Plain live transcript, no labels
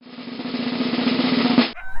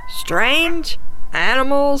Strange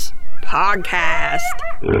Animals Podcast.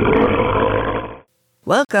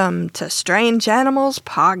 Welcome to Strange Animals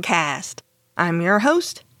Podcast. I'm your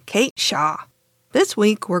host, Kate Shaw. This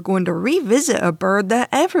week we're going to revisit a bird that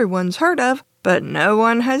everyone's heard of, but no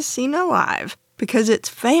one has seen alive because it's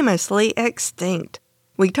famously extinct.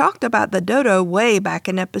 We talked about the dodo way back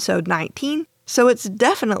in episode 19, so it's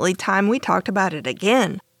definitely time we talked about it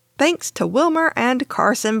again. Thanks to Wilmer and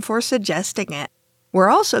Carson for suggesting it. We're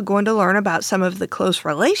also going to learn about some of the close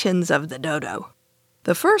relations of the dodo.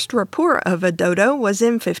 The first report of a dodo was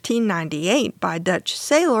in 1598 by Dutch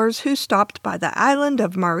sailors who stopped by the island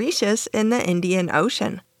of Mauritius in the Indian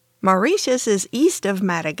Ocean. Mauritius is east of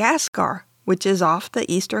Madagascar, which is off the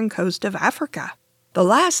eastern coast of Africa. The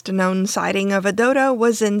last known sighting of a dodo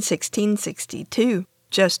was in 1662,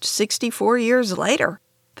 just 64 years later.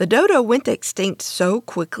 The dodo went extinct so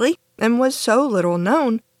quickly and was so little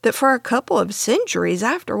known that for a couple of centuries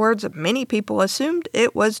afterwards, many people assumed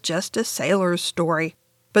it was just a sailor's story.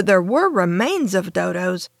 But there were remains of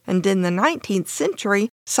dodos, and in the 19th century,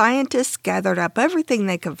 scientists gathered up everything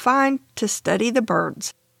they could find to study the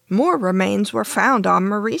birds. More remains were found on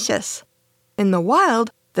Mauritius. In the wild,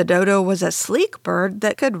 the dodo was a sleek bird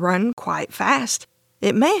that could run quite fast.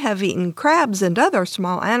 It may have eaten crabs and other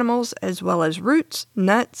small animals, as well as roots,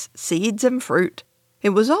 nuts, seeds, and fruit. It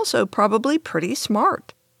was also probably pretty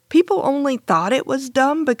smart. People only thought it was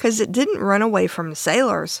dumb because it didn't run away from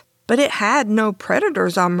sailors. But it had no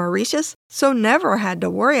predators on Mauritius, so never had to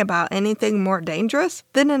worry about anything more dangerous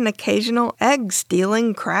than an occasional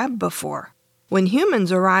egg-stealing crab before. When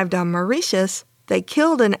humans arrived on Mauritius, they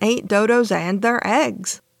killed and ate dodos and their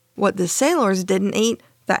eggs. What the sailors didn't eat,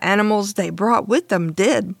 the animals they brought with them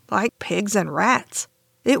did, like pigs and rats.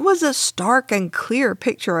 It was a stark and clear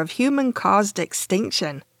picture of human-caused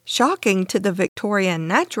extinction, shocking to the Victorian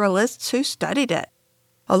naturalists who studied it.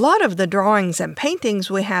 A lot of the drawings and paintings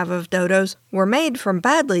we have of dodos were made from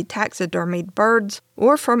badly taxidermied birds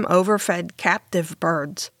or from overfed captive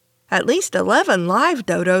birds. At least 11 live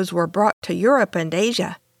dodos were brought to Europe and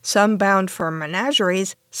Asia, some bound for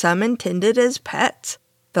menageries, some intended as pets.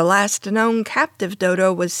 The last known captive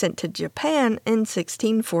dodo was sent to Japan in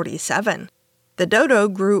 1647. The dodo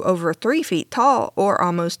grew over 3 feet tall, or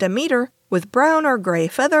almost a meter, with brown or gray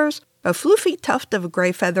feathers, a floofy tuft of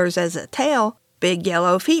gray feathers as a tail, big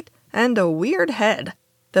yellow feet, and a weird head.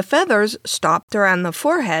 The feathers stopped around the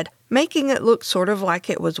forehead, making it look sort of like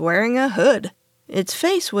it was wearing a hood. Its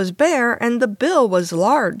face was bare and the bill was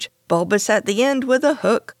large, bulbous at the end with a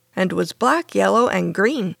hook, and was black, yellow, and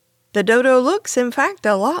green. The dodo looks, in fact,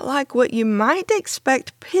 a lot like what you might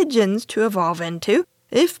expect pigeons to evolve into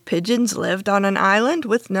if pigeons lived on an island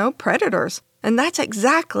with no predators. And that's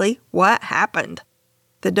exactly what happened.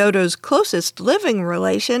 The dodo's closest living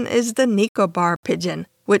relation is the Nicobar pigeon,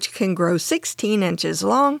 which can grow 16 inches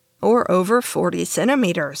long or over 40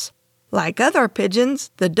 centimeters. Like other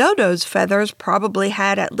pigeons, the dodo's feathers probably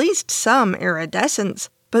had at least some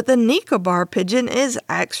iridescence, but the Nicobar pigeon is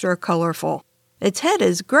extra colorful. Its head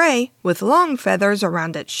is gray, with long feathers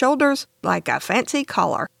around its shoulders like a fancy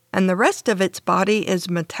collar, and the rest of its body is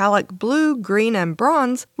metallic blue, green, and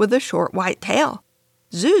bronze with a short white tail.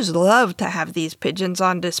 Zoos love to have these pigeons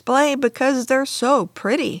on display because they're so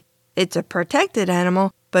pretty. It's a protected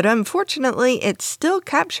animal, but unfortunately it's still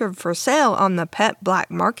captured for sale on the pet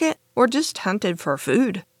black market or just hunted for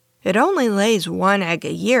food. It only lays 1 egg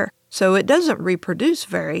a year, so it doesn't reproduce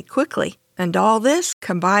very quickly. And all this,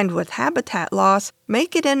 combined with habitat loss,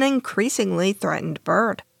 make it an increasingly threatened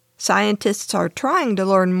bird. Scientists are trying to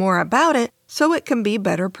learn more about it so it can be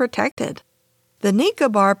better protected. The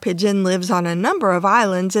Nicobar pigeon lives on a number of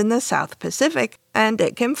islands in the South Pacific, and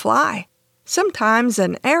it can fly. Sometimes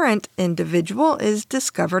an errant individual is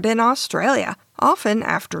discovered in Australia, often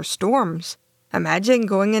after storms. Imagine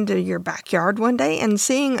going into your backyard one day and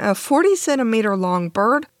seeing a 40-centimeter-long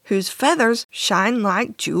bird whose feathers shine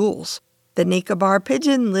like jewels. The Nicobar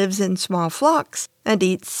pigeon lives in small flocks and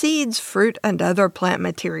eats seeds, fruit, and other plant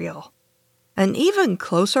material. An even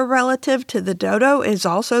closer relative to the dodo is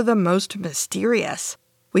also the most mysterious.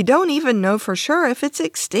 We don't even know for sure if it's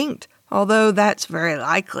extinct, although that's very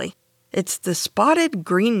likely. It's the spotted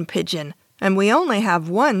green pigeon, and we only have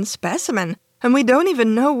one specimen, and we don't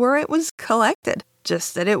even know where it was collected,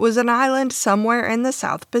 just that it was an island somewhere in the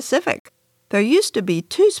South Pacific. There used to be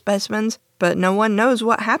 2 specimens, but no one knows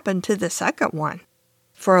what happened to the second one.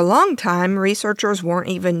 For a long time, researchers weren't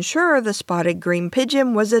even sure the spotted green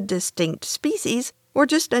pigeon was a distinct species or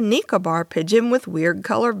just a Nicobar pigeon with weird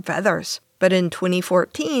colored feathers. But in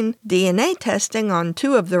 2014, DNA testing on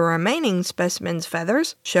 2 of the remaining specimens'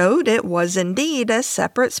 feathers showed it was indeed a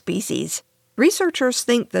separate species. Researchers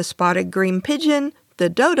think the spotted green pigeon, the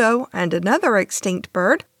dodo, and another extinct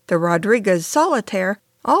bird, the Rodriguez solitaire,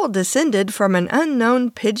 all descended from an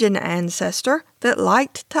unknown pigeon ancestor that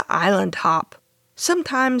liked to island hop.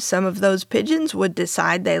 Sometimes some of those pigeons would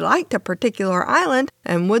decide they liked a particular island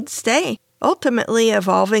and would stay, ultimately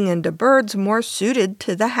evolving into birds more suited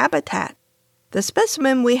to the habitat. The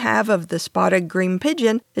specimen we have of the spotted green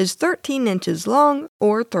pigeon is 13 inches long,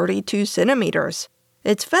 or 32 centimeters.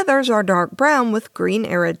 Its feathers are dark brown with green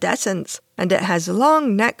iridescence, and it has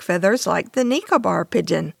long neck feathers like the Nicobar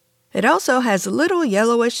pigeon. It also has little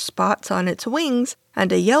yellowish spots on its wings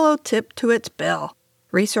and a yellow tip to its bill.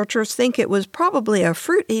 Researchers think it was probably a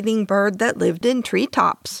fruit-eating bird that lived in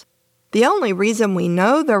treetops. The only reason we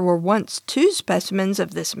know there were once 2 specimens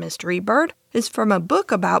of this mystery bird is from a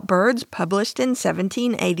book about birds published in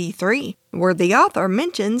 1783, where the author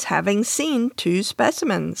mentions having seen 2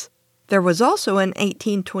 specimens. There was also an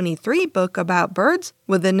 1823 book about birds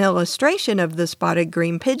with an illustration of the spotted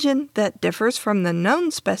green pigeon that differs from the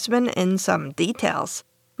known specimen in some details.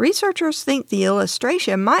 Researchers think the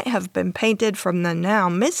illustration might have been painted from the now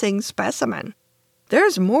missing specimen.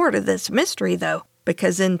 There's more to this mystery, though,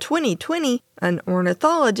 because in 2020, an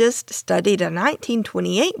ornithologist studied a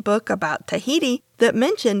 1928 book about Tahiti that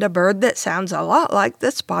mentioned a bird that sounds a lot like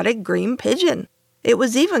the spotted green pigeon. It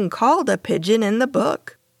was even called a pigeon in the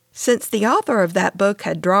book. Since the author of that book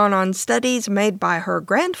had drawn on studies made by her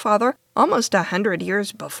grandfather almost 100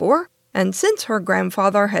 years before, and since her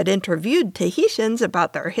grandfather had interviewed Tahitians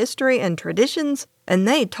about their history and traditions, and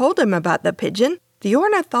they told him about the pigeon, the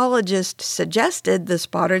ornithologist suggested the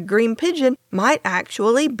spotted green pigeon might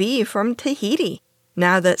actually be from Tahiti.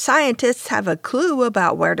 Now that scientists have a clue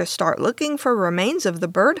about where to start looking for remains of the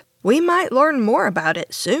bird, we might learn more about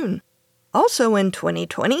it soon. Also in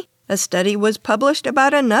 2020, a study was published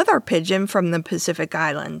about another pigeon from the Pacific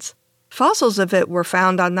Islands. Fossils of it were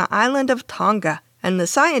found on the island of Tonga, and the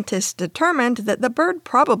scientists determined that the bird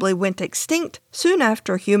probably went extinct soon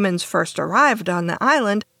after humans first arrived on the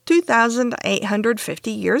island 2,850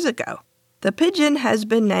 years ago. The pigeon has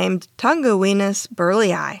been named Tongawenus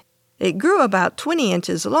burleyi. It grew about 20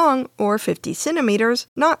 inches long, or 50 centimeters,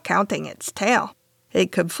 not counting its tail.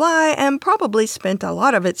 It could fly and probably spent a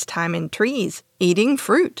lot of its time in trees, eating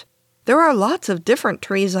fruit. There are lots of different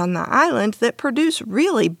trees on the island that produce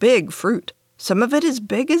really big fruit. Some of it as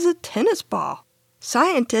big as a tennis ball.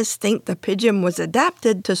 Scientists think the pigeon was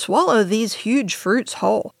adapted to swallow these huge fruits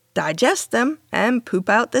whole, digest them, and poop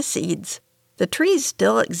out the seeds. The trees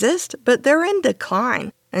still exist, but they're in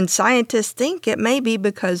decline, and scientists think it may be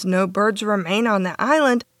because no birds remain on the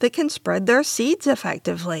island that can spread their seeds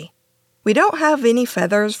effectively. We don't have any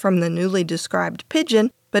feathers from the newly described pigeon,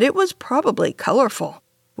 but it was probably colorful.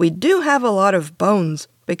 We do have a lot of bones,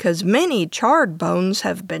 because many charred bones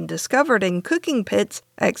have been discovered in cooking pits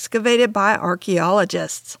excavated by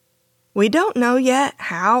archaeologists. We don't know yet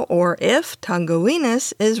how or if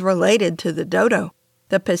Tongawenus is related to the dodo.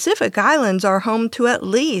 The Pacific Islands are home to at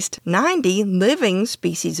least 90 living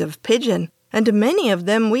species of pigeon, and many of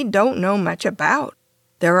them we don't know much about.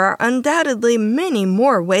 There are undoubtedly many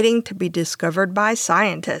more waiting to be discovered by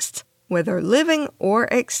scientists, whether living or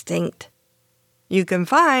extinct. You can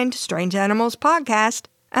find Strange Animals Podcast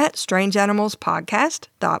at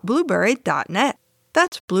strangeanimalspodcast.blueberry.net.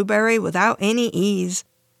 That's blueberry without any E's.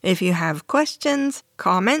 If you have questions,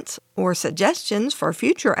 comments, or suggestions for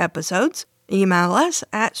future episodes, email us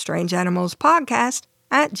at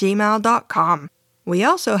strangeanimalspodcast@gmail.com. We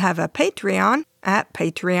also have a Patreon at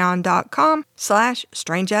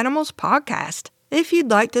patreon.com/strangeanimalspodcast if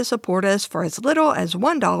you'd like to support us for as little as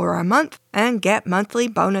 $1 a month and get monthly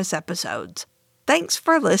bonus episodes. Thanks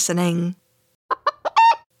for listening.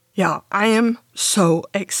 Y'all, I am so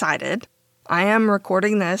excited. I am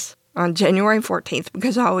recording this on January 14th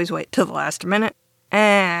because I always wait till the last minute.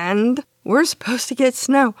 And we're supposed to get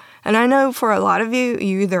snow. And I know for a lot of you,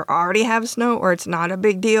 you either already have snow or it's not a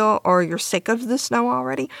big deal or you're sick of the snow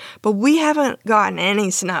already. But we haven't gotten any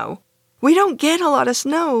snow. We don't get a lot of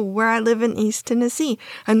snow where I live in East Tennessee.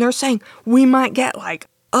 And they're saying we might get like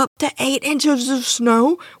up to 8 inches of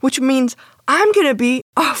snow, which means I'm going to be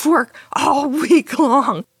off work all week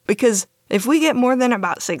long. Because if we get more than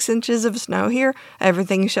about 6 inches of snow here,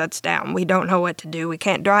 everything shuts down. We don't know what to do. We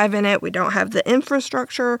can't drive in it. We don't have the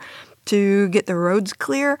infrastructure to get the roads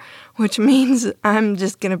clear, which means I'm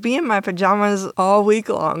just going to be in my pajamas all week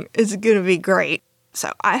long. It's going to be great.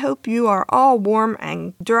 So I hope you are all warm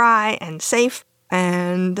and dry and safe,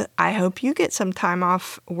 and I hope you get some time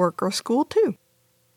off work or school too.